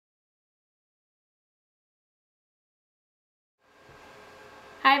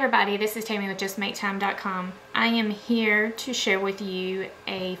Hi everybody, this is Tammy with JustMakeTime.com. I am here to share with you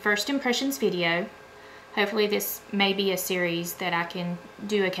a first impressions video. Hopefully this may be a series that I can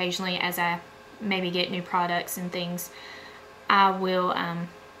do occasionally as I maybe get new products and things. I will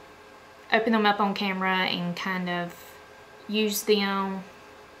open them up on camera and kind of use them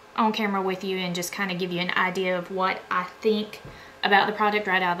on camera with you and just kind of give you an idea of what I think about the product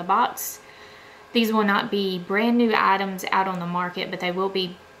right out of the box. These will not be brand new items out on the market, but they will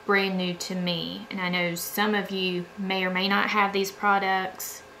be brand new to me. And I know some of you may or may not have these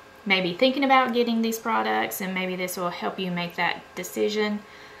products, may be thinking about getting these products, and maybe this will help you make that decision.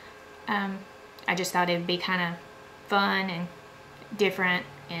 I just thought it would be kind of fun and different,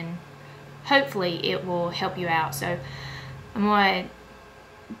 and hopefully it will help you out. So I'm going to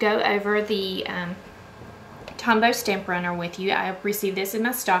go over the Tombo Stamp Runner with you. I received this in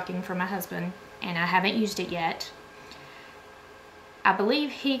my stocking from my husband, and I haven't used it yet. I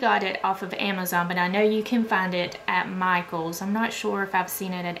believe he got it off of Amazon, but I know you can find it at Michael's. I'm not sure if I've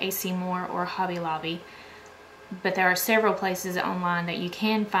seen it at AC Moore or Hobby Lobby, but there are several places online that you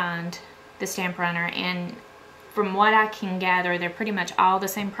can find the Stamp Runner, and from what I can gather, they're pretty much all the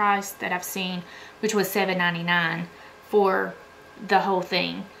same price that I've seen, which was $7.99 for the whole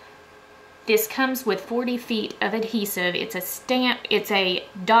thing. This comes with 40 feet of adhesive. It's a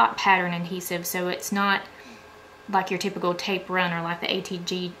dot pattern adhesive, so it's not like your typical tape runner like the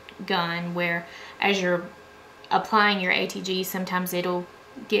ATG gun, where as you're applying your ATG, sometimes it'll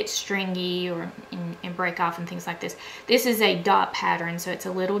get stringy and break off and things like this. This is a dot pattern, so it's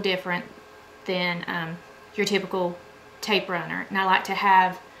a little different than your typical tape runner. And I like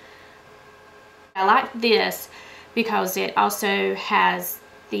this because it also has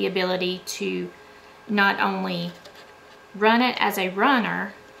the ability to not only run it as a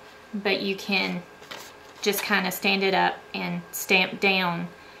runner, but you can just kind of stand it up and stamp down,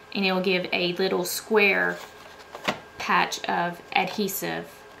 and it will give a little square patch of adhesive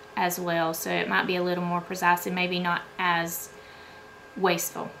as well. So it might be a little more precise and maybe not as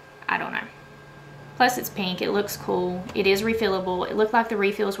wasteful. I don't know. Plus it's pink, it looks cool, it is refillable. It looked like the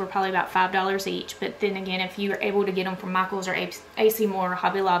refills were probably about $5 each, but then again, if you're able to get them from Michael's or AC Moore or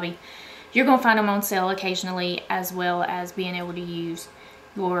Hobby Lobby, you're going to find them on sale occasionally, as well as being able to use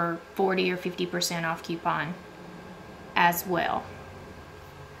your 40 or 50% off coupon as well.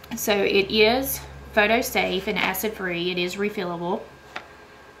 So it is photo safe and acid free. It is refillable.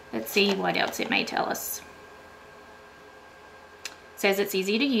 Let's see what else it may tell us. It says it's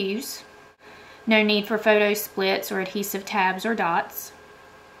easy to use. No need for photo splits or adhesive tabs or dots.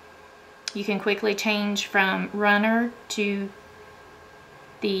 You can quickly change from runner to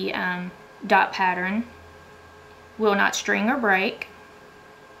the dot pattern. Will not string or break.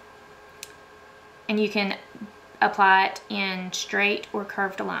 And you can apply it in straight or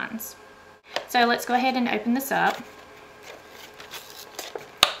curved lines. So let's go ahead and open this up.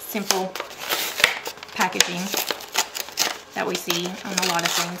 Simple packaging that we see on a lot of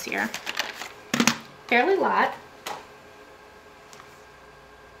things here. Fairly light. I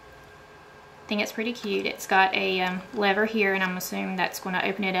think it's pretty cute. It's got a lever here, and I'm assuming that's going to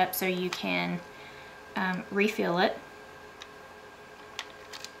open it up so you can refill it.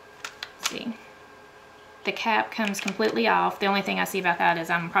 Let's see. The cap comes completely off. The only thing I see about that is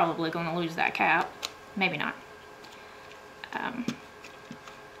I'm probably going to lose that cap. Maybe not.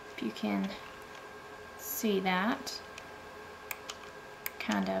 If you can see that,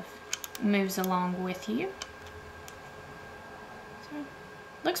 kind of moves along with you. So,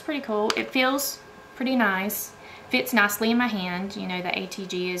 looks pretty cool. It feels pretty nice. Fits nicely in my hand. You know, the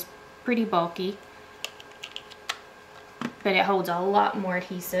ATG is pretty bulky, but it holds a lot more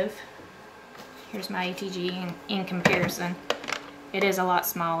adhesive. Here's my ATG in comparison. It is a lot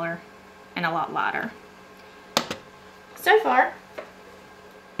smaller and a lot lighter. So far,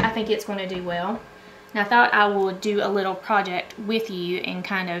 I think it's going to do well. And I thought I would do a little project with you and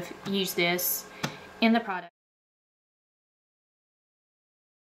kind of use this in the product.